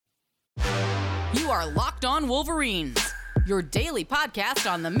You are Locked On Wolverines, your daily podcast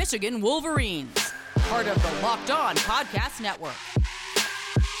on the Michigan Wolverines, part of the Locked On Podcast Network.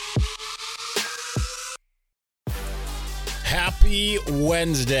 Happy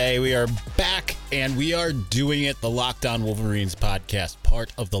Wednesday. We are back and we are doing it, the Locked On Wolverines podcast,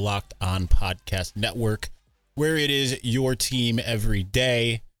 part of the Locked On Podcast Network, where it is your team every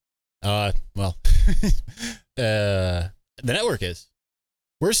day. The network is.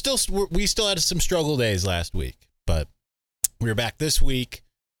 We still had some struggle days last week, but we're back this week,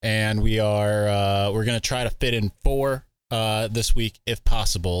 and we're going to try to fit in 4 this week if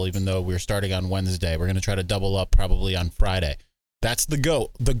possible, even though we're starting on Wednesday. We're going to try to double up probably on Friday. That's the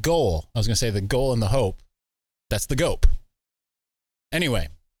goal. I was going to say the goal and the hope. That's the gope. Anyway,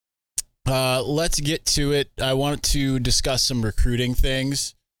 let's get to it. I want to discuss some recruiting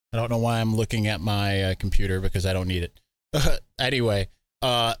things. I don't know why I'm looking at my computer because I don't need it. Anyway,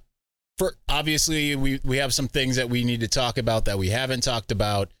 for obviously we have some things that we need to talk about that we haven't talked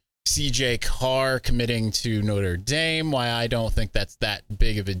about. CJ Carr committing to Notre Dame, why I don't think that's that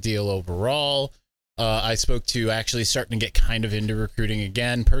big of a deal overall. I spoke to actually starting to get kind of into recruiting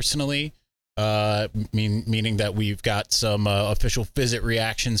again personally, meaning that we've got some official visit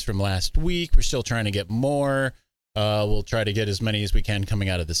reactions from last week. We're still trying to get more. We'll try to get as many as we can coming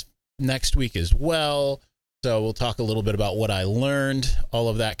out of this next week as well. So we'll talk a little bit about what I learned, all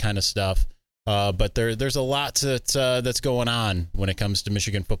of that kind of stuff. But there's a lot that's going on when it comes to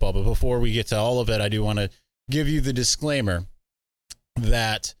Michigan football. But before we get to all of it, I do want to give you the disclaimer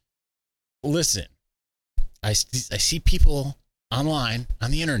that, listen, I see people online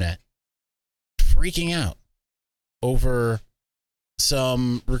on the internet freaking out over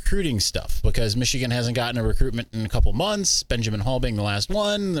some recruiting stuff because Michigan hasn't gotten a recruitment in a couple months. Benjamin Hall being the last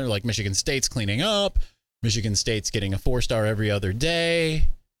one. They're like, Michigan State's cleaning up. Michigan State's getting a 4-star every other day.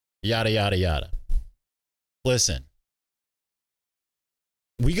 Yada, yada, yada. Listen,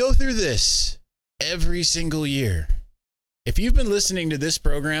 we go through this every single year. If you've been listening to this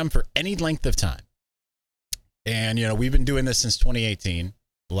program for any length of time, and, we've been doing this since 2018,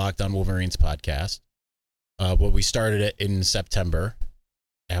 Locked On Wolverines podcast, but we started it in September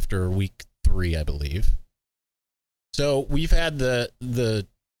after week 3, I believe. So we've had the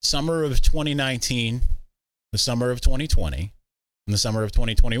summer of 2019, the summer of 2020, and the summer of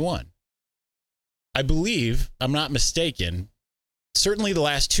 2021. I believe, I'm not mistaken, certainly the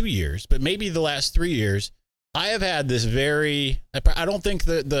last 2 years, but maybe the last 3 years, I have had this I don't think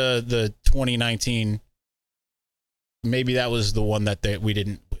the 2019, maybe that was the one that we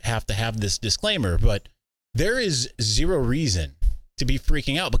didn't have to have this disclaimer, but there is zero reason to be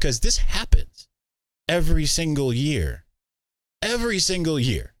freaking out because this happens every single year. Every single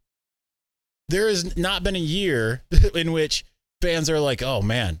year. There has not been a year in which fans are like, oh,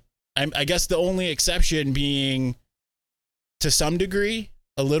 man. I guess the only exception being, to some degree,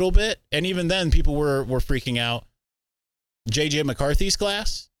 a little bit, and even then people were freaking out, J.J. McCarthy's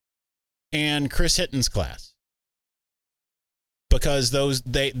class and Chris Hitton's class. Because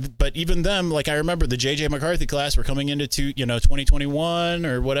but even them, like I remember the J.J. McCarthy class were coming into 2021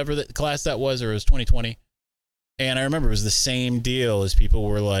 or whatever the class that was, or it was 2020. And I remember it was the same deal as people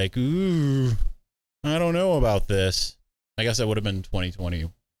were like, ooh, I don't know about this. I guess that would have been 2020.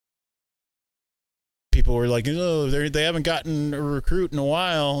 People were like, oh, they haven't gotten a recruit in a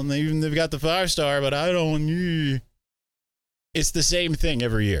while, and they've got the 5-star, but I don't. It's the same thing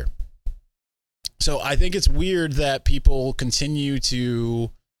every year. So I think it's weird that people continue to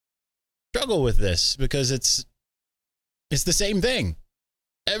struggle with this because it's the same thing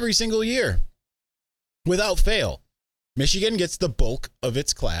every single year. Without fail, Michigan gets the bulk of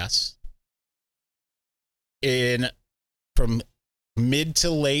its class from mid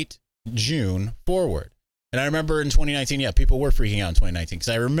to late June forward. And I remember in 2019, people were freaking out in 2019 because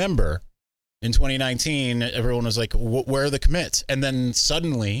I remember in 2019, everyone was like, where are the commits? And then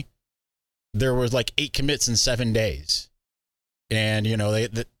suddenly there was like 8 commits in 7 days. And,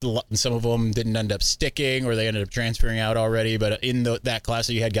 some of them didn't end up sticking or they ended up transferring out already. But in that class,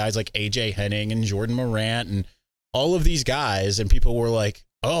 you had guys like AJ Henning and Jordan Morant and all of these guys. And people were like,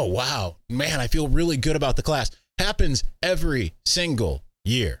 oh, wow, man, I feel really good about the class. Happens every single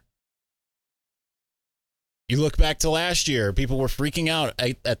year. You look back to last year, people were freaking out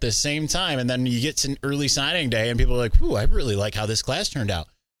at the same time. And then you get to early signing day and people are like, ooh, I really like how this class turned out.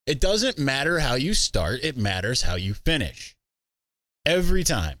 It doesn't matter how you start. It matters how you finish. Every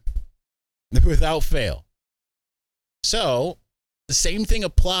time, without fail. So the same thing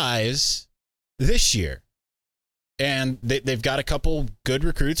applies this year. And they've got a couple good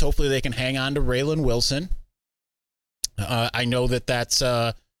recruits. Hopefully they can hang on to Raylan Wilson. I know that's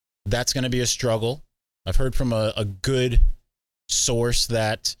that's going to be a struggle. I've heard from a good source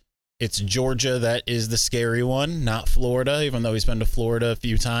that it's Georgia that is the scary one, not Florida, even though he's been to Florida a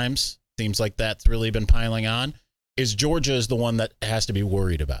few times. Seems like that's really been piling on. Georgia is the one that has to be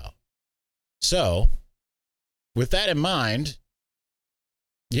worried about. So, with that in mind,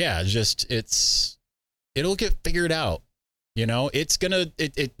 yeah, it'll get figured out. You know,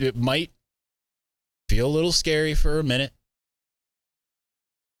 it might feel a little scary for a minute,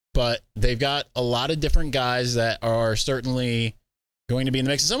 but they've got a lot of different guys that are certainly going to be in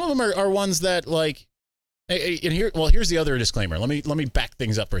the mix. Some of them are ones that, like, and here's the other disclaimer. Let me back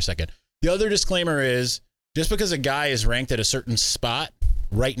things up for a second. The other disclaimer is, just because a guy is ranked at a certain spot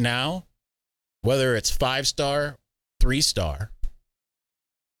right now, whether it's 5-star, 3-star,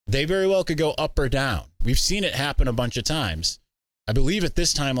 they very well could go up or down. We've seen it happen a bunch of times. I believe at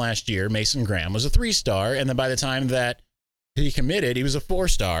this time last year, Mason Graham was a 3-star, and then by the time that he committed, he was a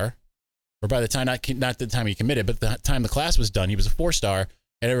 4-star. Or by the time, not the time he committed, but the time the class was done, he was a 4-star,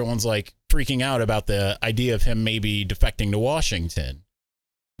 and everyone's like freaking out about the idea of him maybe defecting to Washington.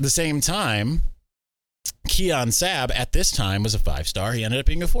 At the same time, Keon Sabb at this time was a 5-star. He ended up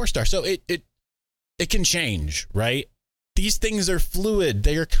being a 4-star. So it can change, right? These things are fluid.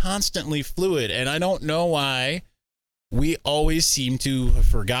 They are constantly fluid. And I don't know why we always seem to have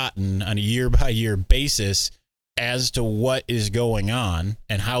forgotten on a year-by-year basis as to what is going on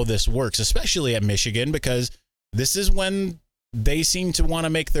and how this works, especially at Michigan, because this is when they seem to want to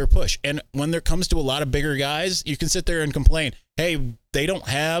make their push. And when there comes to a lot of bigger guys, you can sit there and complain, hey, they don't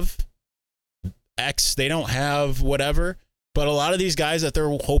have X, they don't have whatever. But a lot of these guys that they're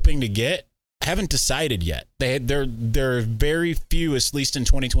hoping to get haven't decided yet. There are very few, at least in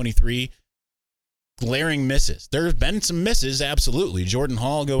 2023, glaring misses. There have been some misses, absolutely. Jordan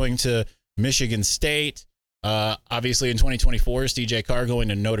Hall going to Michigan State. Obviously, in 2024, CJ Carr going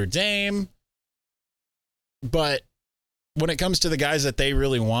to Notre Dame. But when it comes to the guys that they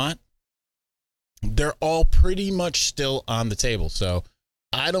really want, they're all pretty much still on the table. So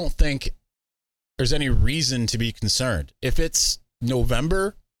I don't think there's any reason to be concerned. If it's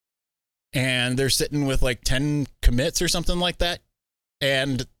November and they're sitting with like 10 commits or something like that,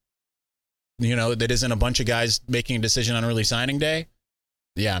 and, you know, that isn't a bunch of guys making a decision on early signing day,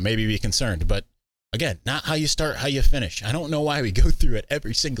 yeah, maybe be concerned. But again, not how you start, how you finish. I don't know why we go through it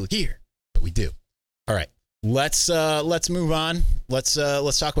every single year, but we do. All right, let's move on. Let's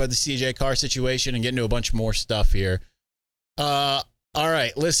talk about the CJ Carr situation and get into a bunch more stuff here. All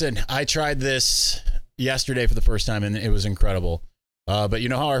right, listen, I tried this yesterday for the first time, and it was incredible. But you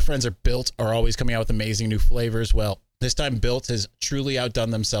know how our friends at Built are always coming out with amazing new flavors? Well, this time Built has truly outdone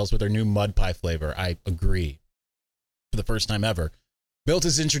themselves with their new Mud Pie flavor. I agree. For the first time ever, Built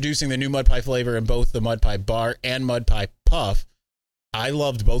is introducing the new Mud Pie flavor in both the Mud Pie Bar and Mud Pie Puff. I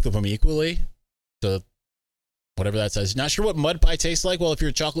loved both of them equally. So whatever that says. Not sure what Mud Pie tastes like? Well, if you're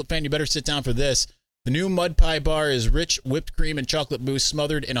a chocolate fan, you better sit down for this. The new Mud Pie Bar is rich whipped cream and chocolate mousse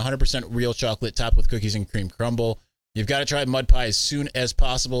smothered in 100% real chocolate, topped with cookies and cream crumble. You've got to try Mud Pie as soon as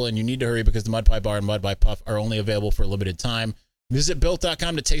possible, and you need to hurry because the Mud Pie Bar and Mud Pie Puff are only available for a limited time. Visit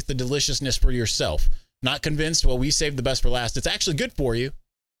Built.com to taste the deliciousness for yourself. Not convinced? Well, we saved the best for last. It's actually good for you.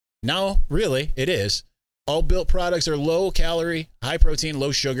 No, really, it is. All Built products are low calorie, high protein,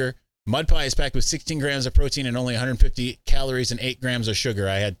 low sugar. Mud Pie is packed with 16 grams of protein and only 150 calories and 8 grams of sugar.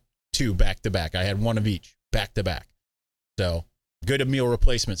 I had 2 back to back. I had one of each back to back. So good meal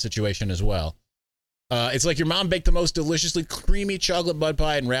replacement situation as well. It's like your mom baked the most deliciously creamy chocolate Mud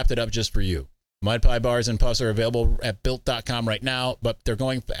Pie and wrapped it up just for you. Mud Pie bars and puffs are available at Built.com right now, but they're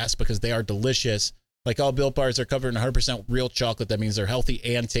going fast because they are delicious. Like all Built bars, are covered in 100% real chocolate. That means they're healthy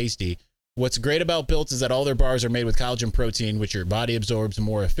and tasty. What's great about Built is that all their bars are made with collagen protein, which your body absorbs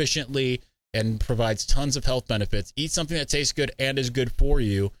more efficiently and provides tons of health benefits. Eat something that tastes good and is good for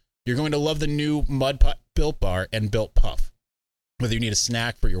you. You're going to love the new Mud Pie Built Bar and Built Puff. Whether you need a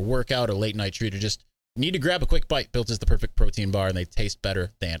snack for your workout or late night treat or just need to grab a quick bite, Built is the perfect protein bar, and they taste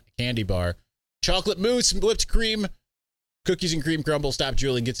better than a candy bar. Chocolate mousse, whipped cream, cookies and cream crumble. Stop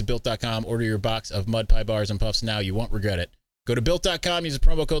drooling. Get to Built.com. Order your box of Mud Pie bars and puffs now. You won't regret it. Go to Built.com. Use the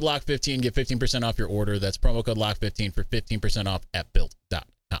promo code LOCK15. Get 15% off your order. That's promo code LOCK15 for 15% off at Built.com.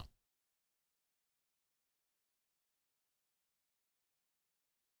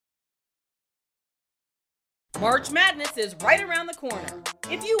 March Madness is right around the corner.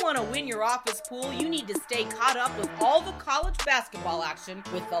 If you want to win your office pool, you need to stay caught up with all the college basketball action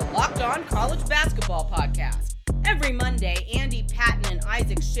with the Locked On College Basketball Podcast. Every Monday, Andy Patton and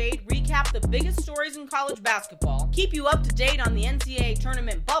Isaac Shade recap the biggest stories in college basketball, keep you up to date on the NCAA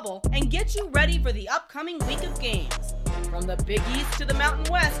tournament bubble, and get you ready for the upcoming week of games. From the Big East to the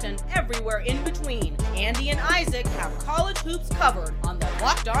Mountain West and everywhere in between, Andy and Isaac have college hoops covered on the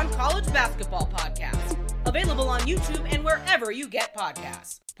Locked On College Basketball Podcast. Available on YouTube and wherever you get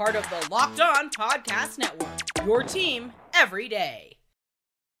podcasts. Part of the Locked On Podcast Network. Your team every day.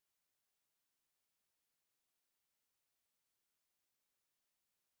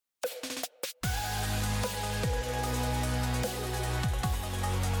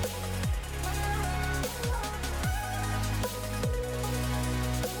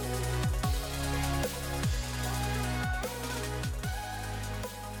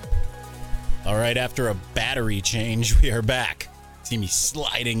 All right, after a battery change, we are back. See me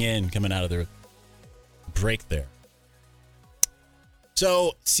sliding in, coming out of the break there.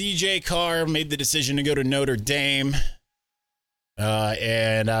 So, CJ Carr made the decision to go to Notre Dame.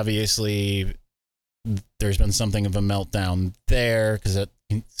 And obviously, there's been something of a meltdown there, because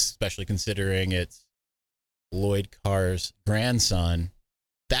especially considering it's Lloyd Carr's grandson.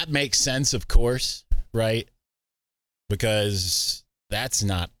 That makes sense, of course, right? Because that's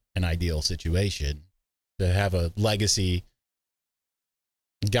not an ideal situation to have a legacy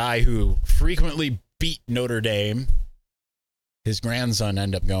guy who frequently beat Notre Dame. His grandson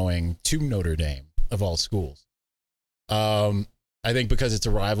end up going to Notre Dame, of all schools. I think because it's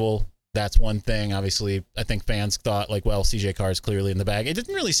a rival, that's one thing. Obviously, I think fans thought, like, well, CJ Carr is clearly in the bag. It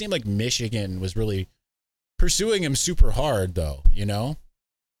didn't really seem like Michigan was really pursuing him super hard, though, you know?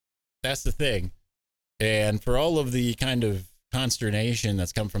 That's the thing. And for all of the kind of consternation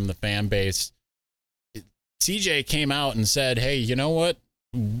that's come from the fan base, CJ came out and said, hey, you know what?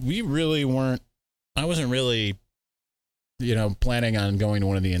 I wasn't really, planning on going to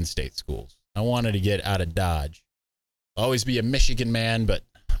one of the in-state schools. I wanted to get out of Dodge. I'll always be a Michigan man, but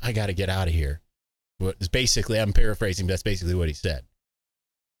I got to get out of here. I'm paraphrasing, but that's basically what he said.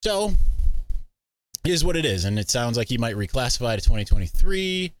 So, it is what it is, and it sounds like he might reclassify to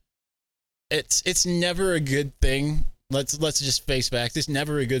 2023. It's never a good thing. Let's just face facts. It's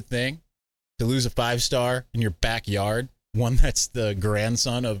never a good thing to lose a 5-star in your backyard, one that's the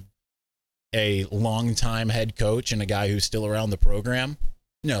grandson of a longtime head coach and a guy who's still around the program.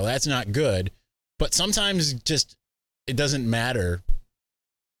 No, that's not good. But sometimes just it doesn't matter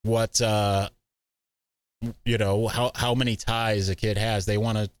what how many ties a kid has. They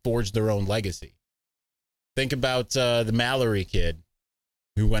want to forge their own legacy. Think about the Mallory kid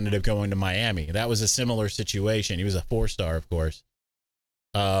who ended up going to Miami. That was a similar situation. He was a 4-star, of course.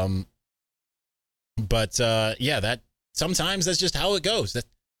 That sometimes that's just how it goes.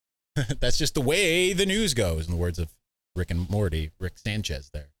 That's just the way the news goes, in the words of Rick and Morty, Rick Sanchez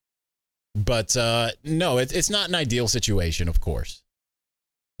there. But no, it's not an ideal situation, of course.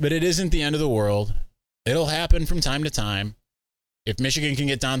 But it isn't the end of the world. It'll happen from time to time. If Michigan can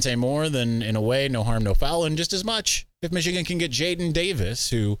get Dante Moore, then in a way, no harm, no foul. And just as much, if Michigan can get Jaden Davis,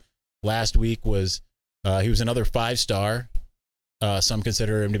 who last week he was another 5-star. Some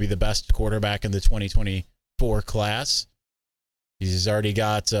consider him to be the best quarterback in the 2024 class. He's already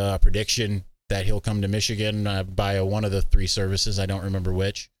got a prediction that he'll come to Michigan by one of the 3 services. I don't remember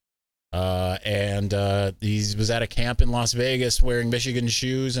which. He was at a camp in Las Vegas wearing Michigan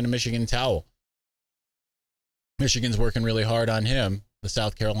shoes and a Michigan towel. Michigan's working really hard on him, the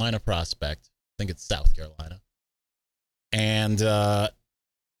South Carolina prospect. I think it's South Carolina. And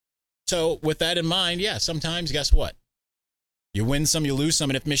so with that in mind, yeah, sometimes, guess what? You win some, you lose some.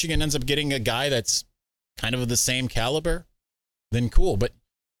 And if Michigan ends up getting a guy that's kind of the same caliber, then cool. But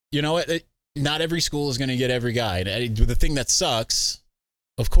you know what? Not every school is going to get every guy. The thing that sucks,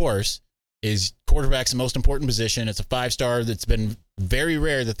 of course, is quarterback's the most important position. It's a 5-star. That's been very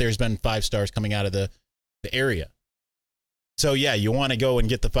rare that there's been 5-stars coming out of the area. So yeah, you want to go and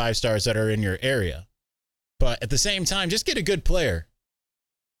get the 5-stars that are in your area. But at the same time, just get a good player.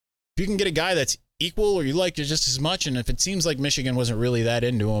 If you can get a guy that's equal or you like it just as much, and if it seems like Michigan wasn't really that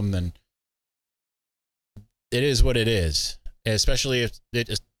into him, then it is what it is. Especially if it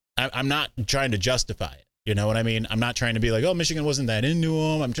is, I'm not trying to justify it. You know what I mean? I'm not trying to be like, oh, Michigan wasn't that into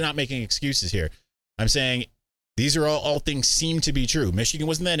him. I'm not making excuses here. I'm saying these are all things seem to be true. Michigan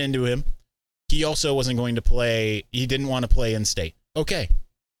wasn't that into him. He also wasn't going to play. He didn't want to play in state. Okay.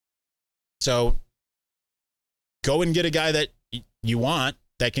 So go and get a guy that you want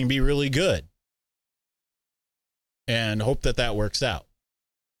that can be really good and hope that works out.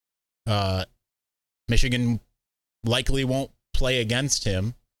 Michigan likely won't play against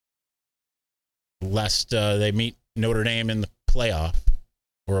him lest they meet Notre Dame in the playoff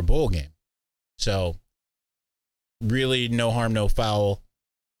or a bowl game. So really no harm, no foul.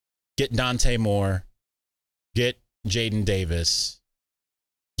 Get Dante Moore, get Jaden Davis,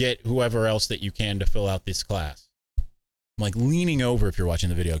 get whoever else that you can to fill out this class. I'm like leaning over if you're watching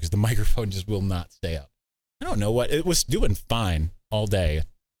the video because the microphone just will not stay up. I don't know what. It was doing fine all day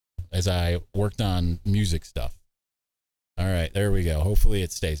as I worked on music stuff. All right, there we go. Hopefully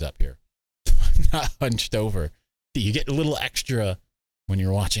it stays up here. I'm not hunched over. You get a little extra when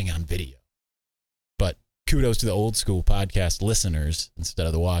you're watching on video. But kudos to the old school podcast listeners instead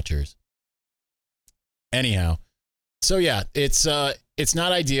of the watchers. Anyhow, so yeah, it's not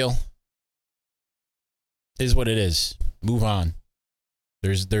ideal. Is what it is. Move on.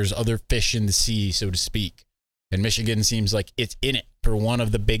 There's other fish in the sea, so to speak. And Michigan seems like it's in it for one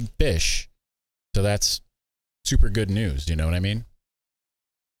of the big fish. So that's super good news, you know what I mean?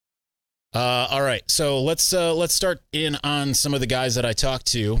 All right, so let's start in on some of the guys that I talked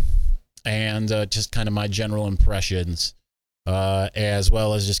to and just kind of my general impressions, as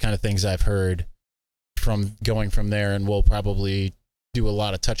well as just kind of things I've heard from going from there. And we'll probably do a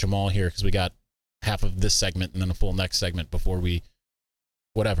lot of touch them all here because we got half of this segment and then a full next segment before we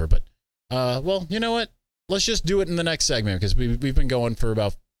whatever. But, well, you know what? Let's just do it in the next segment because we've been going for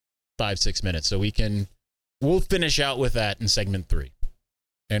about 5-6 minutes. So we'll finish out with that in segment 3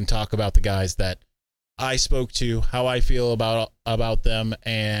 and talk about the guys that I spoke to, how I feel about them,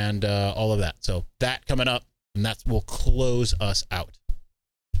 and all of that. So that coming up, and that will close us out.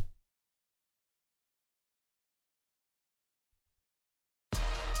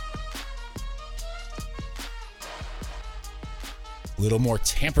 A little more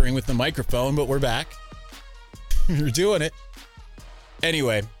tampering with the microphone, but we're back. We're doing it.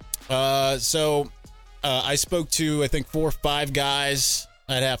 Anyway, so I spoke to, I think, 4 or 5 guys.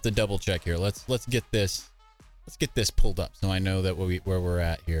 I'd have to double check here. Let's get this pulled up so I know that where we're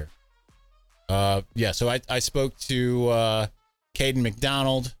at here. Yeah, so I spoke to Caden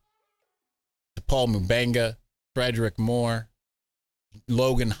McDonald, to Paul Mubanga, Frederick Moore,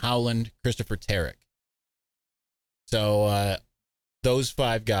 Logan Howland, Christopher Tarek. So those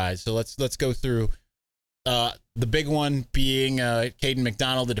 5 guys. So let's go through. The big one being Caden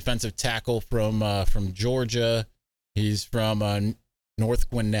McDonald, the defensive tackle from Georgia. He's from North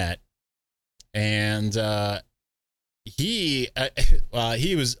Gwinnett, and he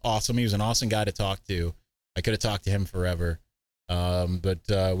was awesome. He was an awesome guy to talk to. I could have talked to him forever, but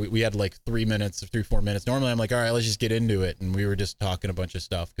we had like 3 minutes or 3-4 minutes. Normally, I'm like, all right, let's just get into it, and we were just talking a bunch of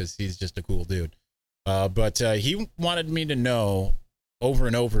stuff because he's just a cool dude. But he wanted me to know over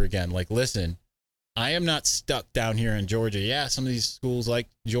and over again, like, listen, I am not stuck down here in Georgia. Yeah, some of these schools like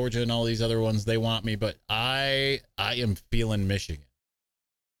Georgia and all these other ones, they want me, but I am feeling Michigan.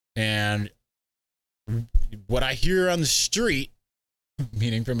 And what I hear on the street,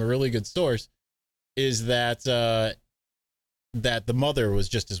 meaning from a really good source, is that that the mother was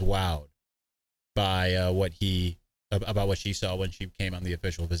just as wowed by about what she saw when she came on the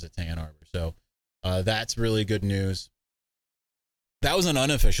official visit to Ann Arbor. So that's really good news. That was an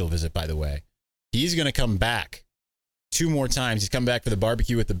unofficial visit, by the way. He's going to come back 2 more times. He's come back for the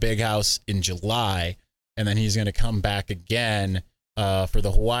barbecue at the Big House in July, and then he's going to come back again for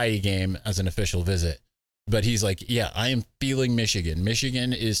the Hawaii game as an official visit. But he's like, yeah, I am feeling Michigan.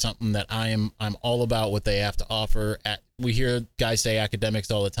 Michigan is something that I'm all about what they have to offer. We hear guys say academics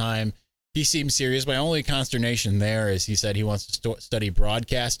all the time. He seems serious. My only consternation there is he said he wants to study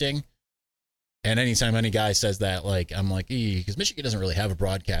broadcasting. And anytime any guy says that, like, I'm like, because Michigan doesn't really have a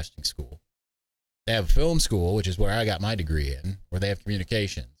broadcasting school. They have a film school, which is where I got my degree in, where they have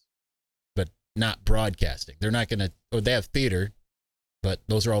communications, but not broadcasting. They're not going to, or they have theater, but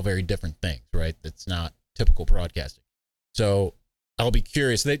those are all very different things, right? That's not typical broadcasting. So I'll be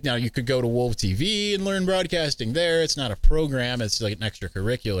curious. Now, you could go to Wolf TV and learn broadcasting there. It's not a program. It's like an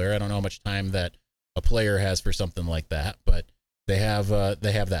extracurricular. I don't know how much time that a player has for something like that, but they have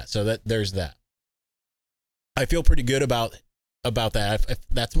that. So there's that. I feel pretty good about that.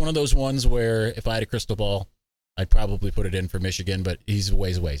 That's one of those ones where if I had a crystal ball, I'd probably put it in for Michigan, but he's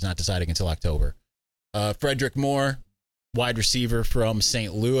ways away. He's not deciding until October. Frederick Moore, wide receiver from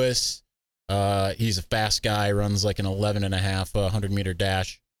St. Louis. He's a fast guy, runs like an 11.5 100-meter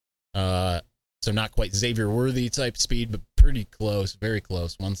dash. So not quite Xavier Worthy type speed, but pretty close, very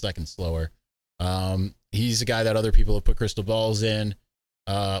close, 1 second slower. He's a guy that other people have put crystal balls in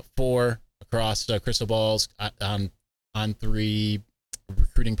for across crystal balls on 3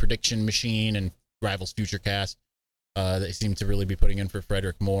 recruiting prediction machine and Rivals Futurecast. They seem to really be putting in for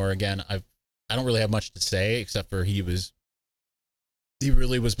Frederick Moore. Again, I don't really have much to say except for he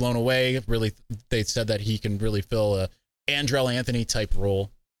really was blown away. Really, they said that he can really fill a Andrell Anthony type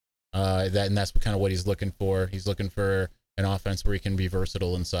role. And that's kind of what he's looking for. He's looking for an offense where he can be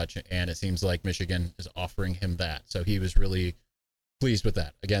versatile and such. And it seems like Michigan is offering him that. So he was really pleased with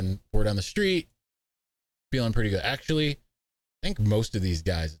that. Again, word on the street, feeling pretty good. Actually, think most of these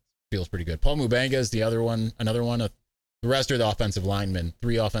guys feels pretty good. Paul Mubanga is the other one, another one. The rest are the offensive linemen,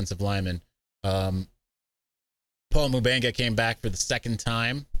 3 offensive linemen. Paul Mubanga came back for the second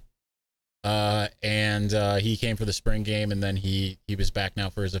time, and he came for the spring game, and then he was back now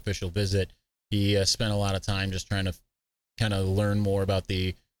for his official visit. He spent a lot of time just trying to kind of learn more about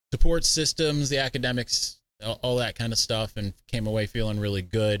the support systems, the academics, all that kind of stuff, and came away feeling really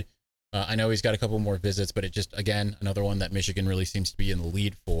good. I know he's got a couple more visits, but it just, again, another one that Michigan really seems to be in the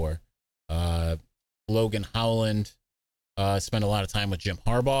lead for. Logan Howland spent a lot of time with Jim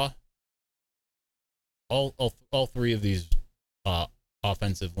Harbaugh. All 3 of these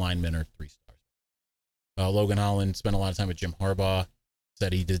offensive linemen are 3 stars. Logan Howland spent a lot of time with Jim Harbaugh.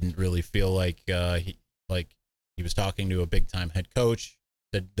 Said he didn't really feel like he was talking to a big time head coach.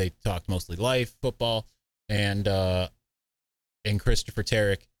 That they talked mostly life, football, and Christopher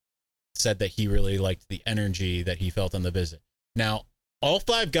Tarek said that he really liked the energy that he felt on the visit. Now, all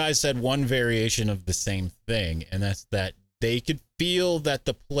 5 guys said one variation of the same thing, and that's that they could feel that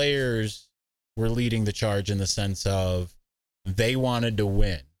the players were leading the charge in the sense of they wanted to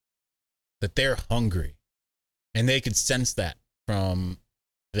win, that they're hungry, and they could sense that from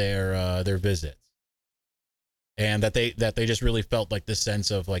their visits, and that they just really felt like this sense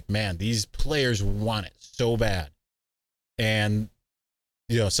of like, man, these players want it so bad. And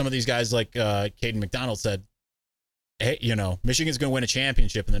some of these guys like Caden McDonald said, hey, Michigan's going to win a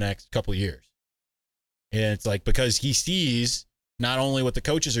championship in the next couple of years. And it's like, because he sees not only what the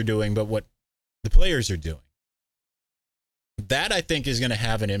coaches are doing, but what the players are doing. That, I think, is going to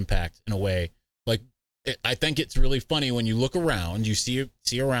have an impact in a way. Like, I think it's really funny when you look around, you see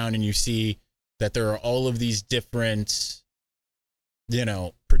around and you see that there are all of these different,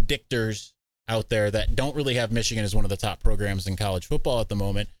 predictors out there that don't really have Michigan as one of the top programs in college football at the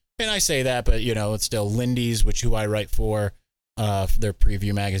moment. And I say that, but, it's still Lindy's, who I write for their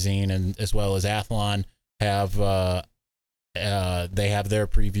preview magazine, and as well as Athlon have they have their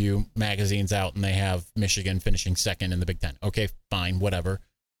preview magazines out, and they have Michigan finishing second in the Big Ten. Okay, fine, whatever.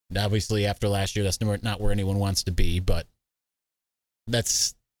 Obviously, after last year, that's not where anyone wants to be, but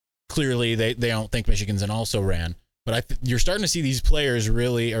that's clearly they don't think Michigan's an also-ran. But you're starting to see these players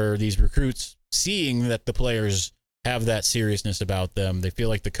really, or these recruits, seeing that the players have that seriousness about them. They feel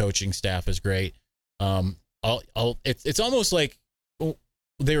like the coaching staff is great. It's almost like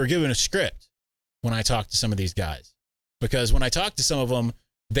they were given a script when I talked to some of these guys, because when I talked to some of them,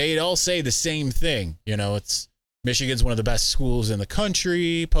 they'd all say the same thing. It's Michigan's one of the best schools in the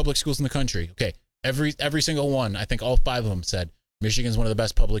country, public schools in the country. Okay, every single one, I think all 5 of them said Michigan's one of the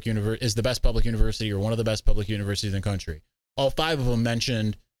best is the best public university, or one of the best public universities in the country. All 5 of them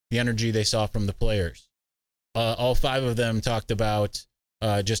mentioned the energy they saw from the players. All 5 of them talked about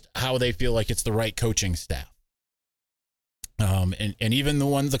just how they feel like it's the right coaching staff. And even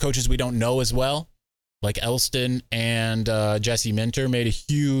the coaches we don't know as well, like Elston and Jesse Minter, made a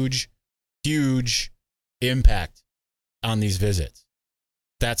huge, huge impact on these visits.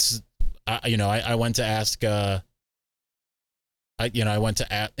 That's, I went to ask, and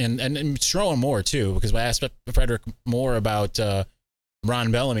Sherrone Moore too, because I asked Frederick Moore about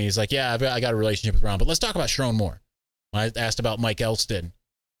Ron Bellamy. He's like, yeah, I got a relationship with Ron, but let's talk about Sherrone Moore. When I asked about Mike Elston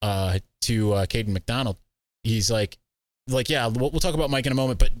to Caden McDonald, he's like, yeah, we'll talk about Mike in a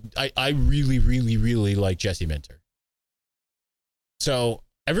moment, but I really, really, really like Jesse Minter. So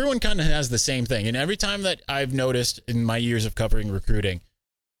everyone kind of has the same thing. And every time that I've noticed in my years of covering recruiting,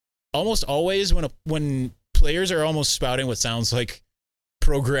 almost always when players are almost spouting what sounds like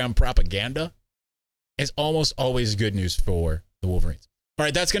program propaganda, it's almost always good news for the Wolverines. All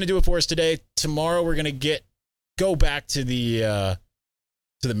right, that's going to do it for us today. Tomorrow we're going to go back to the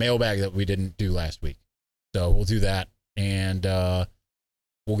mailbag that we didn't do last week. So we'll do that, and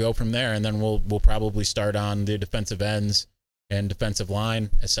we'll go from there, and then we'll probably start on the defensive ends and defensive line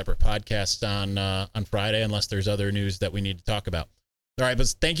as separate podcasts on Friday, unless there's other news that we need to talk about. All right, but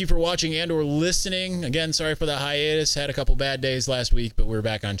thank you for watching and or listening. Again, sorry for the hiatus. Had a couple bad days last week, but we're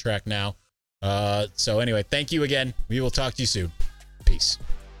back on track now. So anyway, thank you again. We will talk to you soon. Peace.